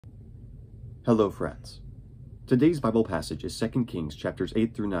Hello friends. Today's Bible passage is 2 Kings chapters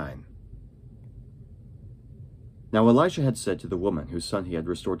 8 through 9. Now Elisha had said to the woman whose son he had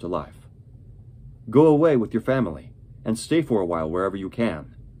restored to life, "Go away with your family, and stay for a while wherever you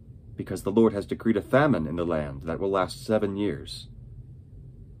can, because the Lord has decreed a famine in the land that will last 7 years."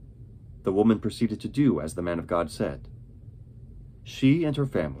 The woman proceeded to do as the man of God said. She and her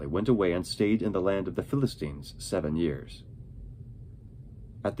family went away and stayed in the land of the Philistines 7 years.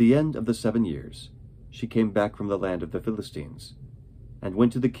 At the end of the 7 years, she came back from the land of the Philistines, and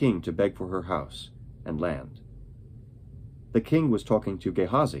went to the king to beg for her house and land. The king was talking to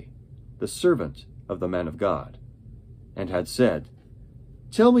Gehazi, the servant of the man of God, and had said,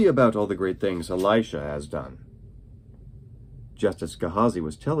 "Tell me about all the great things Elisha has done." Just as Gehazi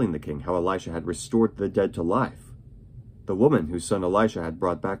was telling the king how Elisha had restored the dead to life, the woman whose son Elisha had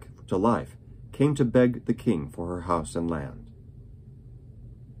brought back to life came to beg the king for her house and land.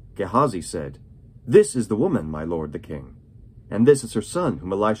 Gehazi said, "This is the woman, my lord the king, and this is her son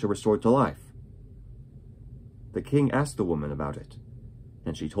whom Elisha restored to life." The king asked the woman about it,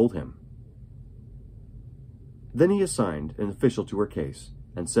 and she told him. Then he assigned an official to her case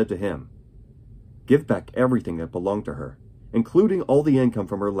and said to him, "Give back everything that belonged to her, including all the income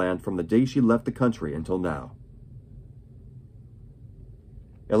from her land from the day she left the country until now."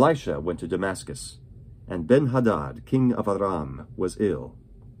 Elisha went to Damascus, and Ben-Hadad, king of Aram, was ill.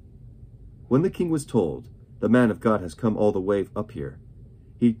 When the king was told, "The man of God has come all the way up here,"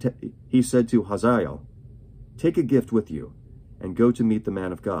 he said to Hazael, "Take a gift with you, and go to meet the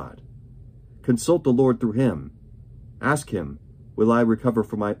man of God. Consult the Lord through him. Ask him, 'Will I recover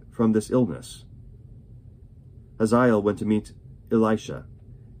from this illness?'" Hazael went to meet Elisha,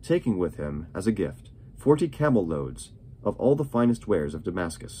 taking with him as a gift 40 camel loads of all the finest wares of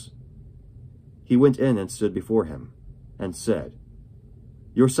Damascus. He went in and stood before him, and said,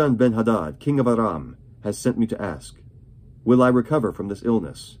 "Your son Ben-Hadad, king of Aram, has sent me to ask, 'Will I recover from this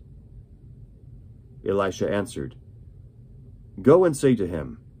illness?'" Elisha answered, "Go and say to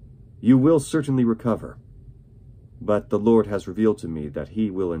him, 'You will certainly recover.' But the Lord has revealed to me that he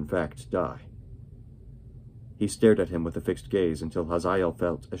will in fact die." He stared at him with a fixed gaze until Hazael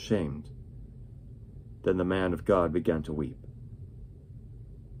felt ashamed. Then the man of God began to weep.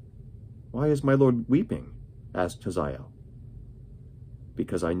 "Why is my lord weeping?" asked Hazael.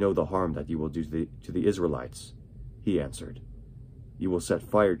 "Because I know the harm that you will do to the Israelites," he answered. "You will set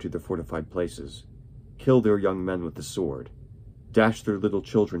fire to their fortified places, kill their young men with the sword, dash their little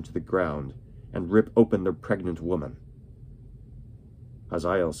children to the ground, and rip open their pregnant women."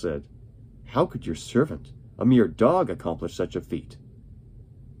 Hazael said, "How could your servant, a mere dog, accomplish such a feat?"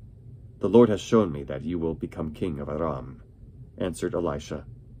 "The Lord has shown me that you will become king of Aram," answered Elisha.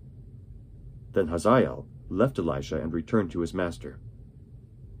 Then Hazael left Elisha and returned to his master.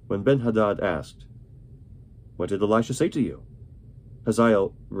 When Ben-Hadad asked, "What did Elisha say to you?"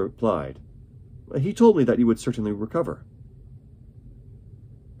 Hazael replied, "He told me that you would certainly recover."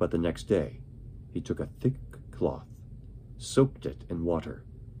 But the next day he took a thick cloth, soaked it in water,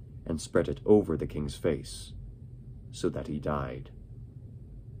 and spread it over the king's face, so that he died.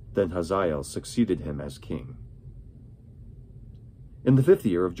 Then Hazael succeeded him as king. In the 5th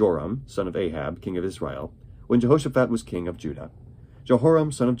year of Joram, son of Ahab, king of Israel, when Jehoshaphat was king of Judah,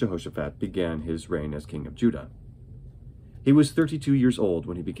 Jehoram, son of Jehoshaphat, began his reign as king of Judah. He was 32 years old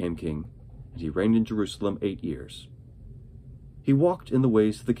when he became king, and he reigned in Jerusalem 8 years. He walked in the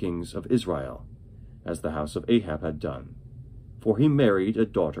ways of the kings of Israel, as the house of Ahab had done, for he married a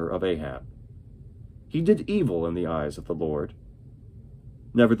daughter of Ahab. He did evil in the eyes of the Lord.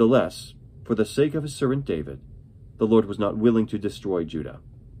 Nevertheless, for the sake of his servant David, the Lord was not willing to destroy Judah.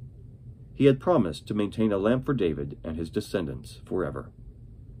 He had promised to maintain a lamp for David and his descendants forever.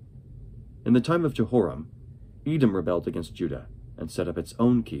 In the time of Jehoram, Edom rebelled against Judah and set up its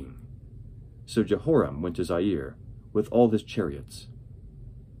own king. So Jehoram went to Zair with all his chariots.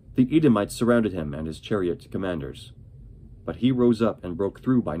 The Edomites surrounded him and his chariot commanders, but he rose up and broke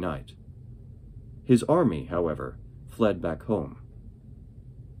through by night. His army, however, fled back home.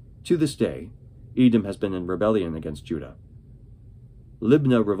 To this day, Edom has been in rebellion against Judah.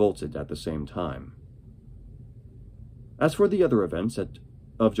 Libnah revolted at the same time. As for the other events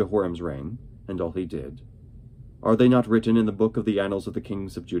of Jehoram's reign, and all he did, are they not written in the book of the annals of the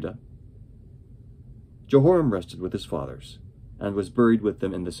kings of Judah? Jehoram rested with his fathers, and was buried with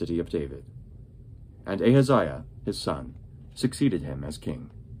them in the city of David. And Ahaziah, his son, succeeded him as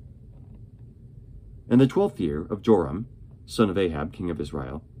king. In the 12th year of Joram, son of Ahab, king of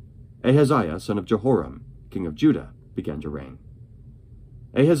Israel, Ahaziah, son of Jehoram, king of Judah, began to reign.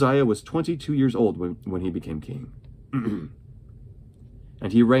 Ahaziah was 22 years old when he became king.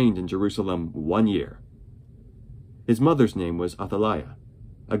 and he reigned in Jerusalem 1 year. His mother's name was Athaliah,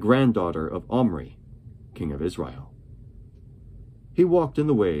 a granddaughter of Omri, king of Israel. He walked in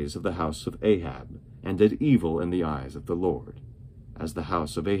the ways of the house of Ahab, and did evil in the eyes of the Lord, as the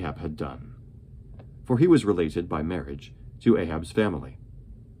house of Ahab had done, for he was related by marriage to Ahab's family.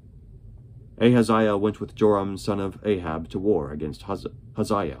 Ahaziah went with Joram son of Ahab to war against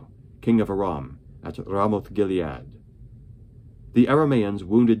Hazael, king of Aram, at Ramoth-Gilead. The Arameans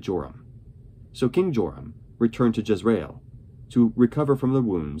wounded Joram, so King Joram returned to Jezreel to recover from the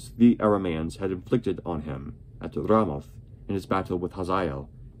wounds the Arameans had inflicted on him at Ramoth in his battle with Hazael,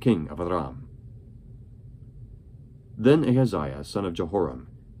 king of Aram. Then Ahaziah son of Jehoram,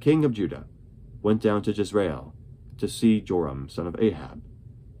 king of Judah, went down to Jezreel to see Joram son of Ahab,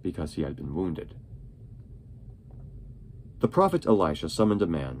 because he had been wounded. The prophet Elisha summoned a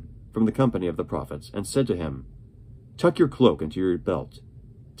man from the company of the prophets and said to him, "Tuck your cloak into your belt,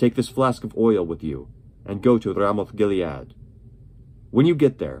 take this flask of oil with you, and go to Ramoth-Gilead. When you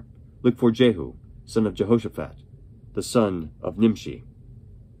get there, look for Jehu, son of Jehoshaphat, the son of Nimshi.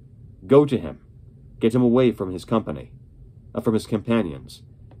 Go to him, get him away from his company, from his companions,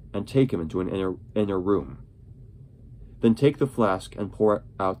 and take him into an inner room. Then take the flask and pour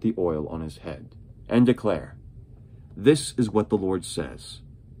out the oil on his head, and declare, 'This is what the Lord says.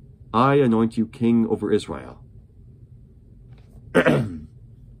 I anoint you king over Israel.'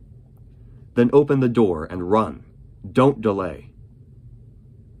 Then open the door and run. Don't delay."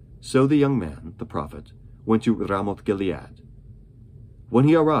 So the young man, the prophet, went to Ramoth-Gilead. When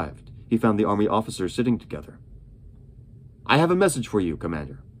he arrived, he found the army officers sitting together. "I have a message for you,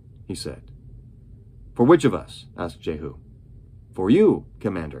 commander," he said. "For which of us?" asked Jehu. "For you,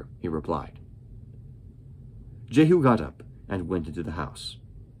 commander," he replied. Jehu got up and went into the house.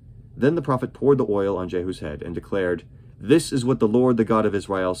 Then the prophet poured the oil on Jehu's head and declared, "This is what the Lord, the God of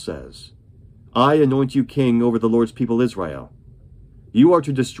Israel, says. I anoint you king over the Lord's people Israel. You are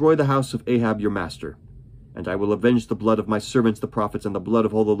to destroy the house of Ahab your master, and I will avenge the blood of my servants the prophets and the blood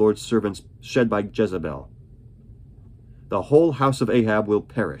of all the Lord's servants shed by Jezebel. The whole house of Ahab will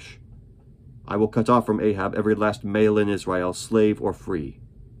perish. I will cut off from Ahab every last male in Israel, slave or free.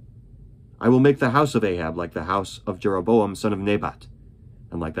 I will make the house of Ahab like the house of Jeroboam son of Nebat,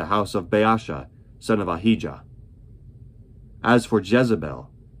 and like the house of Baasha son of Ahijah. As for Jezebel,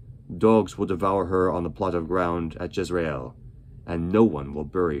 dogs will devour her on the plot of ground at Jezreel, and no one will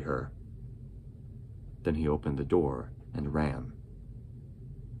bury her." Then he opened the door and ran.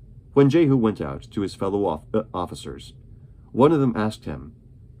 When Jehu went out to his fellow officers, one of them asked him,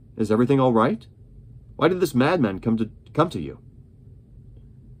 "Is everything all right? Why did this madman come to you?"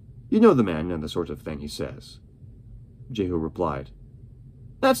 "You know the man and the sort of thing he says." Jehu replied,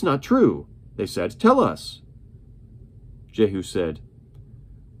 "That's not true," they said. "Tell us." Jehu said,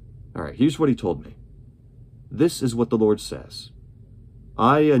 "All right, here's what he told me. This is what the Lord says.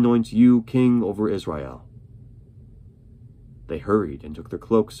 I anoint you king over Israel." They hurried and took their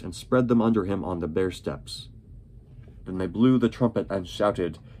cloaks and spread them under him on the bare steps. Then they blew the trumpet and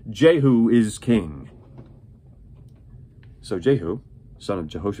shouted, "Jehu is king." So Jehu, son of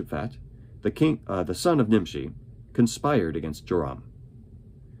Jehoshaphat, the son of Nimshi, conspired against Joram.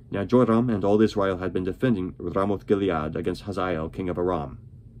 Now Joram and all Israel had been defending Ramoth-Gilead against Hazael, king of Aram.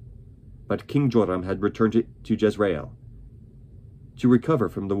 But King Joram had returned to Jezreel to recover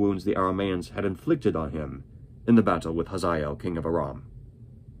from the wounds the Arameans had inflicted on him in the battle with Hazael, king of Aram.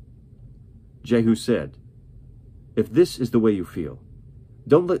 Jehu said, "If this is the way you feel,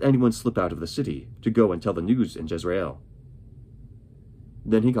 don't let anyone slip out of the city to go and tell the news in Jezreel."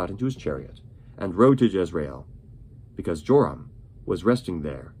 Then he got into his chariot and rode to Jezreel, because Joram was resting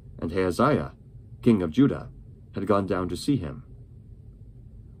there, and Ahaziah, king of Judah, had gone down to see him.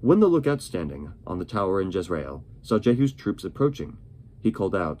 When the lookout standing on the tower in Jezreel saw Jehu's troops approaching, he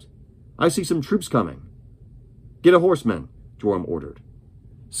called out, "I see some troops coming." "Get a horseman," Joram ordered.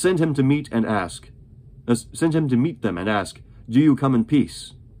 Send him to meet them and ask, "Do you come in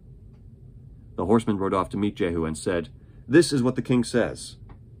peace?" The horseman rode off to meet Jehu and said, "This is what the king says.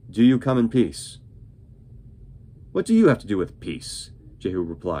 Do you come in peace?" "What do you have to do with peace?" Jehu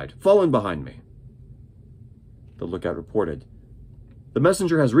replied. "Fall in behind me." The lookout reported, "The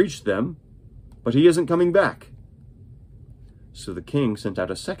messenger has reached them, but he isn't coming back." So the king sent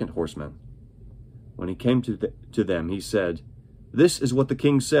out a second horseman. When he came to them, he said, "This is what the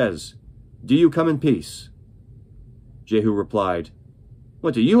king says. Do you come in peace?" Jehu replied,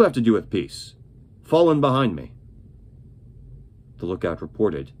 "What do you have to do with peace? Fall in behind me." The lookout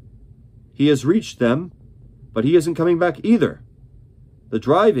reported, "He has reached them, but he isn't coming back either. The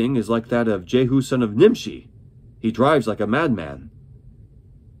driving is like that of Jehu son of Nimshi. He drives like a madman."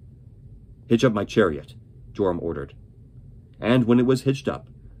 "Hitch up my chariot," Joram ordered. And when it was hitched up,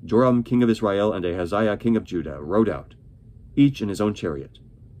 Joram king of Israel and Ahaziah king of Judah rode out, each in his own chariot,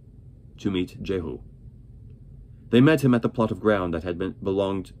 to meet Jehu. They met him at the plot of ground that had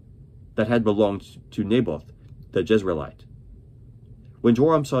belonged to Naboth the Jezreelite. When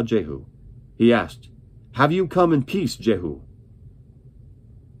Joram saw Jehu, he asked, "Have you come in peace, Jehu?"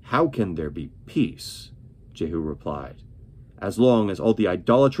 "How can there be peace," Jehu replied, "as long as all the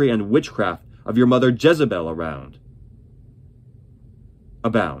idolatry and witchcraft of your mother Jezebel abound?"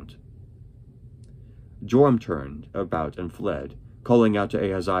 Joram turned about and fled, calling out to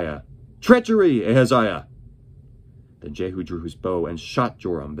Ahaziah, "Treachery, Ahaziah!" Then Jehu drew his bow and shot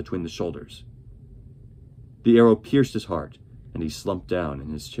Joram between the shoulders. The arrow pierced his heart, and he slumped down in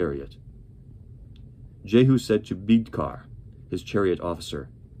his chariot. Jehu said to Bidkar, his chariot officer,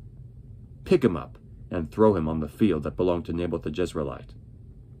 "Pick him up and throw him on the field that belonged to Naboth the Jezreelite.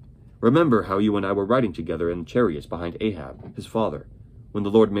 Remember how you and I were riding together in chariots behind Ahab, his father, when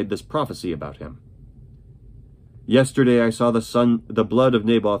the Lord made this prophecy about him. Yesterday I saw the blood of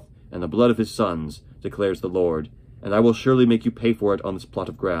Naboth and the blood of his sons, declares the Lord, and I will surely make you pay for it on this plot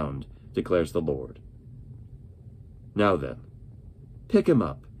of ground, declares the Lord. Now then, pick him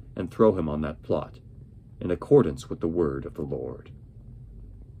up and throw him on that plot, in accordance with the word of the Lord."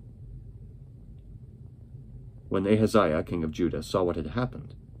 When Ahaziah, king of Judah, saw what had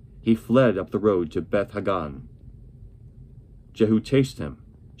happened, he fled up the road to Beth-Hagan. Jehu chased him,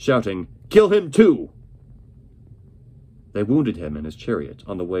 shouting, "Kill him too!" They wounded him in his chariot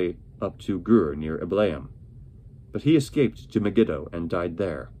on the way up to Gur near Eblaim, but he escaped to Megiddo and died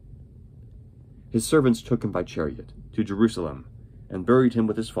there. His servants took him by chariot to Jerusalem and buried him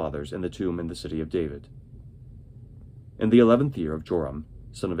with his fathers in the tomb in the city of David. In the 11th year of Joram,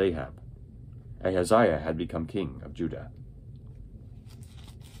 son of Ahab, Ahaziah had become king of Judah.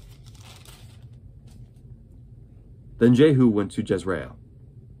 Then Jehu went to Jezreel.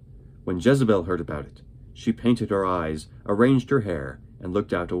 When Jezebel heard about it, she painted her eyes, arranged her hair, and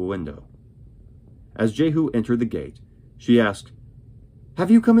looked out a window. As Jehu entered the gate, she asked, "Have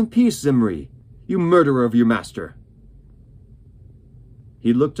you come in peace, Zimri, you murderer of your master?"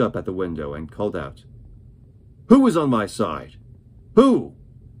 He looked up at the window and called out, "Who is on my side? Who?"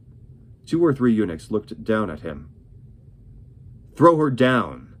 2 or 3 eunuchs looked down at him. "Throw her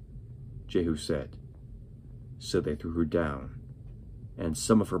down," Jehu said. So they threw her down, and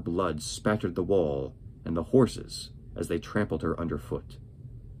some of her blood spattered the wall and the horses as they trampled her underfoot.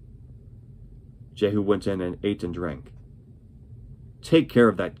 Jehu went in and ate and drank. "Take care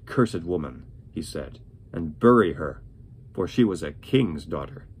of that cursed woman," he said, "and bury her, for she was a king's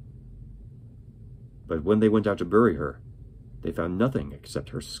daughter." But when they went out to bury her, they found nothing except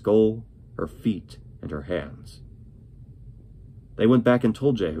her skull, her feet, and her hands. They went back and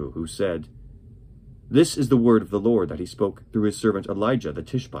told Jehu, who said, "This is the word of the Lord that he spoke through his servant Elijah the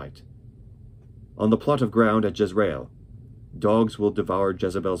Tishbite. On the plot of ground at Jezreel, dogs will devour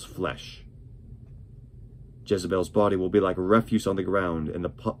Jezebel's flesh. Jezebel's body will be like refuse on the ground in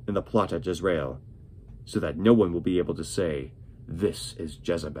the plot at Jezreel, so that no one will be able to say, 'This is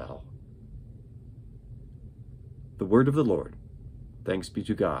Jezebel.'" The word of the Lord. Thanks be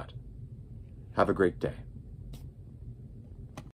to God. Have a great day.